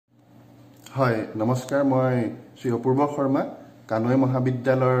হয় নমস্কাৰ মই শ্ৰী অপূৰ্ব শৰ্মা কানৈ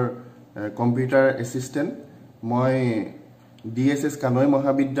মহাবিদ্যালয়ৰ কম্পিউটাৰ এছিষ্টেণ্ট মই DSS কানৈ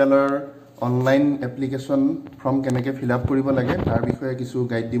মহাবিদ্যালয়ৰ অনলাইন এপ্লিকেশ্যন ফৰ্ম কেনেকৈ ফিল আপ কৰিব লাগে তাৰ বিষয়ে কিছু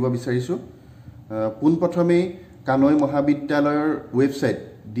গাইড দিব বিচাৰিছোঁ পোনপ্ৰথমেই কানৈ মহাবিদ্যালয়ৰ ৱেবছাইট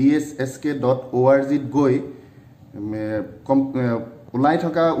dsk.org ত গৈ ওলাই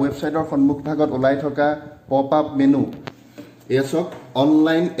থকা ৱেবছাইটৰ সন্মুখভাগত ওলাই থকা pop up menu এছক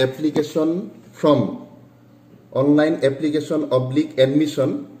online application form online application /admission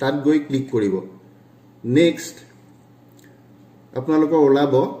তাত গৈ ক্লিক কৰিব নেক্সট আপোনালোকৰ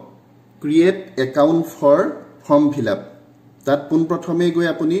ওলাব create account for form fill up তাত পোনপ্ৰথমে গৈ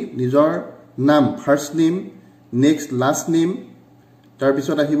আপুনি নিজৰ নাম first name next last name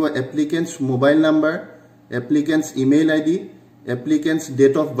তাৰপিছত আহিব এপ্লিকেণ্টছ mobile number এপ্লিকেণ্টছ email ID এপ্লিকেণ্টছ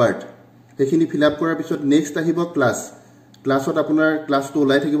date of birth সেইখিনি ফিল আপ কৰাৰ পিছত নেক্সট আহিব ক্লাছত আপোনাৰ ক্লাছটো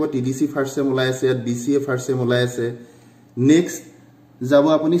ওলাই থাকিব TDC ফাৰ্ষ্ট চেম ওলাই আছে BCA ফাৰ্ষ্ট চেম ওলাই আছে নেক্সট যাব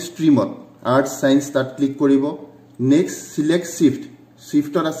আপুনি ষ্ট্ৰীমত আৰ্টছ সায়েন্স তাত ক্লিক কৰিব নেক্সট সিলেক্ট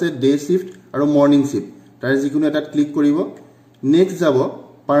শিফটত আছে ডে শিফট আৰু মৰ্নিং শিফট তাৰ যিকোনো এটাত ক্লিক কৰিব নেক্সট যাব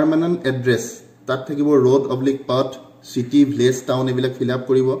পাৰ্মানেন্ট এড্ৰেছ তাত থাকিব ৰোড / পাথ সিটি ভিলেজ টাউন এইবিলাক ফিল আপ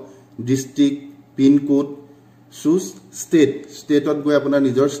কৰিব ডিস্ট্ৰিক্ট পিন কোড চুজ ষ্টেটত গৈ আপোনাৰ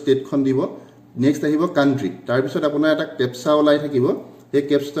নিজৰ ষ্টেটখন দিব নেক্সট আহিব কান্ট্ৰি তাৰ পিছত আপোনাৰ এটা কেপচা ওলাই থাকিব এই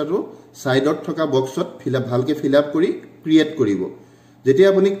কেপচাটো সাইডত থকা বক্সত ভালকে ফিল আপ কৰি ক্ৰিয়েট কৰিব যেতিয়া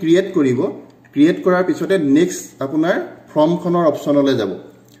আপুনি ক্ৰিয়েট কৰাৰ পিছতে নেক্সট আপোনাৰ ফৰ্মখনৰ অপচনলৈ যাব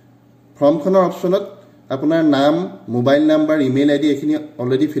ফৰ্মখনৰ অপচনত আপোনাৰ নাম মোবাইল নাম্বাৰ ইমেইল ID এখিনি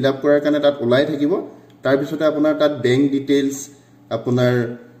অলৰেডি ফিল আপ কৰাৰ কাৰণে তাত ওলাই থাকিব তাৰ পিছতে আপোনাৰ তাত বেংক ডিটেইলছ আপোনাৰ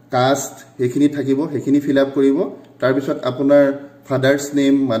কাষ্ট এখিনি থাকিব সেইখিনি ফিল আপ কৰিব তাৰ পিছত আপোনাৰ ফাদাৰ্স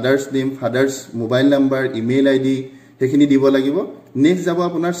name mothers name ফাদাৰ্স mobile number email ID সেইখিনি দিব লাগিব নেক্সট যাব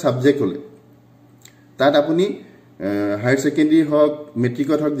আপোনাৰ সাবজেক্টলৈ তাত আপুনি হায়াৰ সেকেন্ডাৰী হক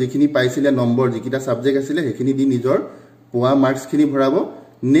মেট্ৰিকত হক যিখিনি পাইছিলে নম্বৰ যিকিটা সাবজেক্ট আছিল সেইখিনি দি নিজৰ পোৱা মাৰ্কছখিনি ভৰাব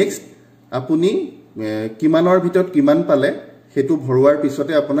নেক্সট আপুনি কিমানৰ ভিতৰত কিমান পালে হেতু ভৰোৱাৰ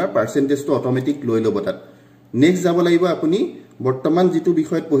পিছতে আপোনাৰ পাৰ্সেন্টেজটো অটোমেটিক লৈ ল'ব তাত নেক্সট যাব লাগিব আপুনি বৰ্তমান যেটো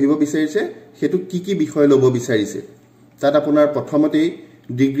বিষয়ত পঢ়িব বিচাৰিছে হেতু কি বিষয় ল'ব বিচাৰিছে তাত আপোনাৰ প্ৰথমতেই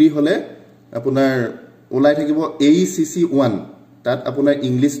ডিগ্ৰী হলে আপোনাৰ ওলাই থাকিব AECC 1 তাত আপোনাৰ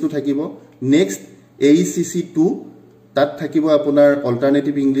ইংলিশটো থাকিব নেক্সট AECC 2 তাত থাকিব আপোনাৰ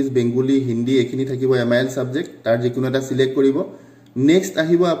অল্টাৰনেটিভ ইংলিশ বেঙ্গলী হিন্দী এখিনি থাকিব MIL সাবজেক্ট তাৰ যিকোনো এটা সিলেক্ট কৰিব নেক্সট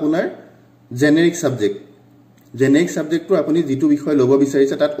আহিব আপোনাৰ জেনেৰিক সাবজেক্টটো আপুনি যেটো বিষয় ল'ব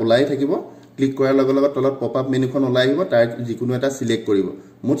বিচাৰিছে তাত ওলাই থাকিব ক্লিক কৰাৰ লগে লগে তলত পপ আপ মেনুখন ওলাই আহিব তাৰ যিকোনো এটা সিলেক্ট কৰিব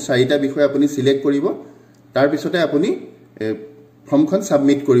মুঠ 4টা বিষয় আপুনি সিলেক্ট কৰিব তাৰ পিছতে আপুনি ফৰ্মখন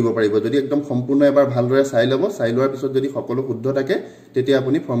সাবমিট কৰিব পাৰিব যদি একদম সম্পূৰ্ণ এবাৰ ভালদৰে চাই ল'ব চাই লোৱাৰ পিছত যদি সকলো শুদ্ধ থাকে তেতিয়া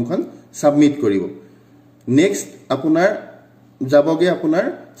আপুনি ফৰ্মখন সাবমিট কৰিব নেক্সট আপোনাৰ যাবগে আপোনাৰ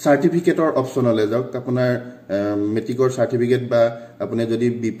সাৰ্টিফিকেটৰ অপচনলৈ যাওক আপোনাৰ মেট্ৰিকৰ সাৰ্টিফিকেট বা আপুনি যদি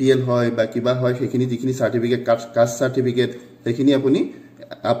BPL হয় বা কিবা হয় সেইখিনি যিখিনি সাৰ্টিফিকেট কাষ্ট সাৰ্টিফিকেট সেইখিনি আপুনি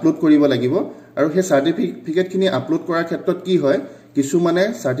আপলোড কৰিব লাগিব আৰু সেই সাৰ্টিফিকেটখিনি আপলোড কৰাৰ ক্ষেত্ৰত কি হয় কিছু মানে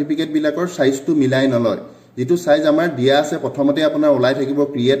সাৰ্টিফিকেট বিলাকৰ সাইজটো মিলাই নলয় যেটো সাইজ আমাৰ দিয়া আছে প্ৰথমতে আপোনাৰ ওলাই থাকিব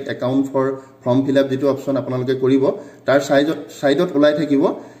create account for form fill up যেটো অপচন আপোনালোকে কৰিব তাৰ সাইডত ওলাই থাকিব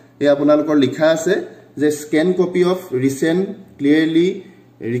এই আপোনালোকৰ লিখা আছে যে scan copy of recent clearly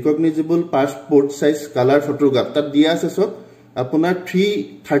ৰিকগনাইজেবল passport size colour photograph তাত দিয়া আছে সব আপোনাৰ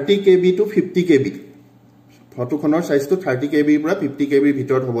 30 KB টু 50 KB ফটোখনৰ সাইজটো 30 KB পৰা 50 KB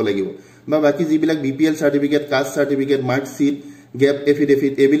ভিতৰত হ'ব লাগিব বা বাকি যিবিলাক BPL certificate caste certificate marksheet gap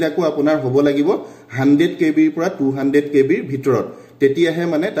affidavit এবিলাকো আপোনাৰ হ'ব লাগিব 100 KB পৰা 200 KB ভিতৰত তেতিয়াহে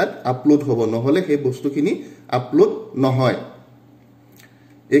মানে তাত আপলোড হ'ব নহলে সেই বস্তুখিনি আপলোড নহয়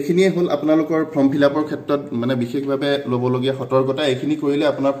এখিনিয়ে হল আপোনালোকৰ ফৰ্ম ফিল আপৰ ক্ষেত্ৰত মানে বিশেষভাৱে লবলগীয়া সতৰ্কতা এখিনি কৰিলে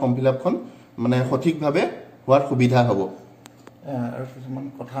আপোনাৰ ফৰ্ম ফিল আপখন মানে সঠিকভাৱে হোৱাৰ সুবিধা হ'ব আৰু কিছুমান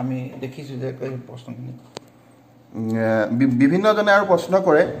কথা আমি দেখিছো যে প্ৰশ্নখিনি বিভিন্ন জনে আৰু প্ৰশ্ন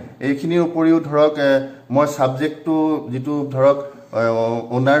কৰে এইখিনিৰ উপৰিও ধৰক মই সাবজেক্টটো যেটো ধৰক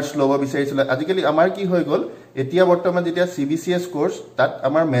অনাৰ্স ল'ব বিচাৰিছিল আজিকালি আমাৰ কি হৈ গল এতিয়া বৰ্তমান যেতিয়া CBCS কোৰ্স তাত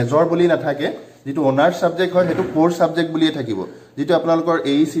আমাৰ মেজৰ বুলি নাথাকে যেটো অনাৰ্স সাবজেক্ট হয় হেতু কোৰ সাবজেক্ট বুলিয়ে থাকিব যেটো আপোনালোকৰ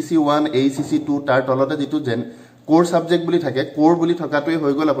AECC 1 AECC 2 তাৰ তলতে যেটো কোৰ সাবজেক্ট বুলি থাকে কোৰ বুলি থকাটোই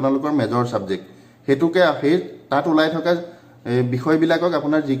হৈ গল আপোনালোকৰ মেজৰ সাবজেক্ট হেতুকে তাত ওলাই থকা বিষয়বিলাকক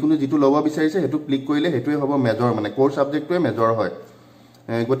আপোনাৰ যিকোনো যেটো ল'ব বিচাৰিছে হেতু ক্লিক কৰিলে হেতুই হ'ব মেজৰ মানে কোৰ সাবজেক্টটোৱে মেজৰ হয়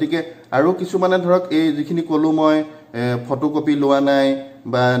গতিকে আৰু কিছু মানে ধৰক এই যিখিনি কলো মই ফটোকপি লোৱা নাই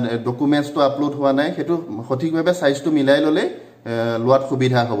বা ডকুমেন্টসটো আপলোড হোৱা নাই হেতু সঠিকভাৱে সাইজটো মিলাই ললে লোৱাত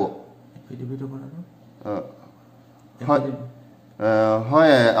সুবিধা হ'ব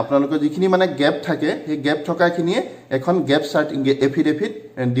হয় আপোনালোকৰ যিখিনি মানে গেপ থাকে সেই গেপ থকাখিনিয়ে এখন গেপ এফিডেভিট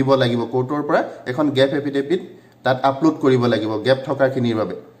দিব লাগিব কোৰ্টৰ পৰা এখন গেপ এফিডেভিট তাত আপলোড কৰিব লাগিব গেপ থকাখিনিৰ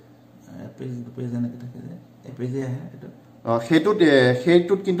বাবে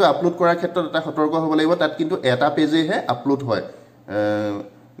সেইটোত কিন্তু আপলোড কৰাৰ ক্ষেত্ৰত এটা সতৰ্ক হ'ব লাগিব তাত কিন্তু এটা পেজেহে আপলোড হয়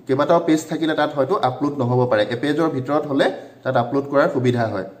কেইবাটাও পেজ থাকিলে তাত হয়তো আপলোড নহ'ব পাৰে এপেজৰ ভিতৰত হ'লে তাত আপলোড কৰাৰ সুবিধা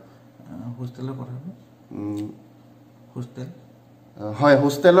হয় হোষ্টেলৰ কথা হোষ্টেল হয়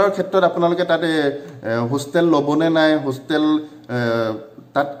হোষ্টেলৰ ক্ষেত্ৰত আপোনালোকে তাত হোষ্টেল ল'বনে নাই হোষ্টেল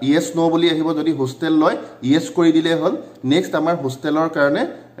তাত ইয়েছ ন' বুলি আহিব যদি হোষ্টেল লয় ইয়েছ কৰি দিলেই হ'ল নেক্সট আমাৰ হোষ্টেলৰ কাৰণে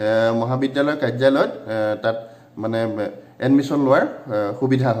মহাবিদ্যালয় কাৰ্যালয়ত তাত মানে এডমিশ্যন লোৱাৰ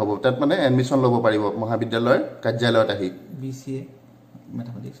সুবিধা হ'ব তাত মানে এডমিশ্যন ল'ব পাৰিব মহাবিদ্যালয়ৰ কাৰ্যালয়ত আহি BCA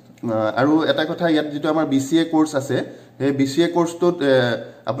মেথামেটিক্স আৰু এটা কথা ইয়াত যিটো আমাৰ BCA কোৰ্চ আছে সেই BCA কোৰ্চটোত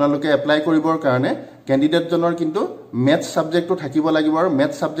আপোনালোকে এপ্লাই কৰিবৰ কাৰণে কেণ্ডিডেটজনৰ কিন্তু মেথছ ছাবজেক্টটো থাকিব লাগিব আৰু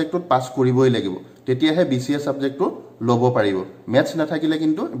মেথছ ছাবজেক্টটোত পাছ কৰিবই লাগিব তেতিয়াহে BCA ছাবজেক্টটো ল'ব পাৰিব মেথছ নাথাকিলে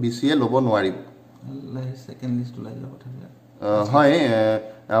কিন্তু BCA ল'ব নোৱাৰিব সেকেন্ড লিষ্ট ওলাই যাব কথা হয়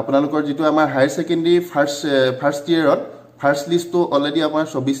আপোনালোকৰ যিটো আমাৰ হায়াৰ ছেকেণ্ডেৰী ফাৰ্ষ্ট ইয়েৰত ফাৰ্ষ্ট লিষ্টটো অলৰেডি আমাৰ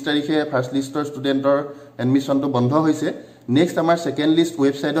 24 তাৰিখে ফাৰ্ষ্ট লিষ্টৰ ষ্টুডেণ্টৰ এডমিশ্যনটো বন্ধ হৈছে নেক্সট আমাৰ ছেকেণ্ড লিষ্ট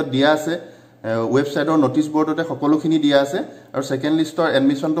ৱেবছাইটত দিয়া আছে ৱেবছাইটৰ নটিচ বৰ্ডতে সকলোখিনি দিয়া আছে আৰু ছেকেণ্ড লিষ্টৰ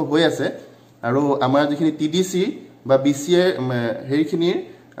এডমিশ্যনটো হৈ আছে আৰু আমাৰ যিখিনি TDC বা BCA হেৰিখিনিৰ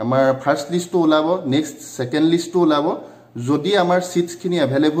আমাৰ ফাৰ্ষ্ট লিষ্টটো ওলাব নেক্সট ছেকেণ্ড লিষ্টটো ওলাব যদি আমাৰ চিটছখিনি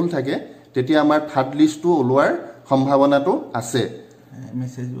এভেইলেবল থাকে তেতিয়া আমাৰ থাৰ্ড লিষ্টটো ওলোৱাৰ সম্ভাৱনাটো আছে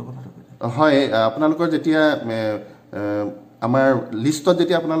মেছেজ হয় আপোনালোকৰ যেতিয়া আমাৰ লিষ্টত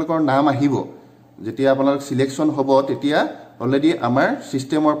যেতিয়া আপোনালোকৰ নাম আহিব যেতিয়া আপোনালোক সিলেকশ্যন হ'ব তেতিয়া অলৰেডি আমাৰ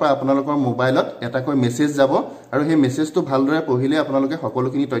সিস্টেমৰ পৰা আপোনালোকৰ মোবাইলত এটাকৈ মেছেজ যাব আৰু সেই মেছেজটো ভালদৰে পঢ়িলে আপোনালোকে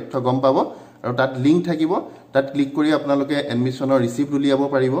সকলোখিনি তথ্য গম পাব আৰু তাত লিংক থাকিব তাত ক্লিক কৰি আপোনালোকে এডমিশ্যনৰ ৰিচিপ্ট উলিয়াব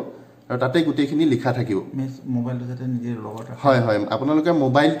পাৰিব আৰু তাতে গোটেইখিনি লিখা থাকিব মোবাইলটো যাতে নিজৰ লগত হয় হয় আপোনালোকে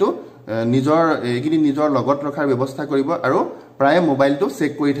মোবাইলটো নিজৰ লগত ৰখাৰ ব্যৱস্থা কৰিব আৰু প্ৰায় মোবাইলটো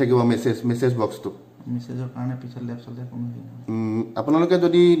চেক কৰি থাকিব মেছেজ বক্সটো মেছেজৰ কাৰণে পিছত লেপটপতে কোনো আপোনালোকে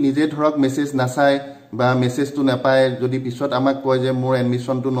যদি নিজে ধৰক মেছেজ নাচায় বা মেছেজটো নাপায় যদি পিছত আমাক কয় যে মোৰ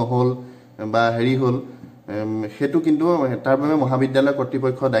এডমিশ্যনটো নহ'ল বা হেৰি হ'ল সেইটো কিন্তু তাৰ বাবে মহাবিদ্যালয়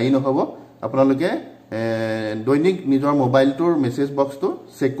কৰ্তৃপক্ষ দায়ী নহ'ব আপোনালোকে দৈনিক নিজৰ মোবাইলটোৰ মেছেজ বক্সটো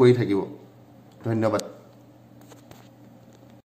চেক কৰি থাকিব ধন্যবাদ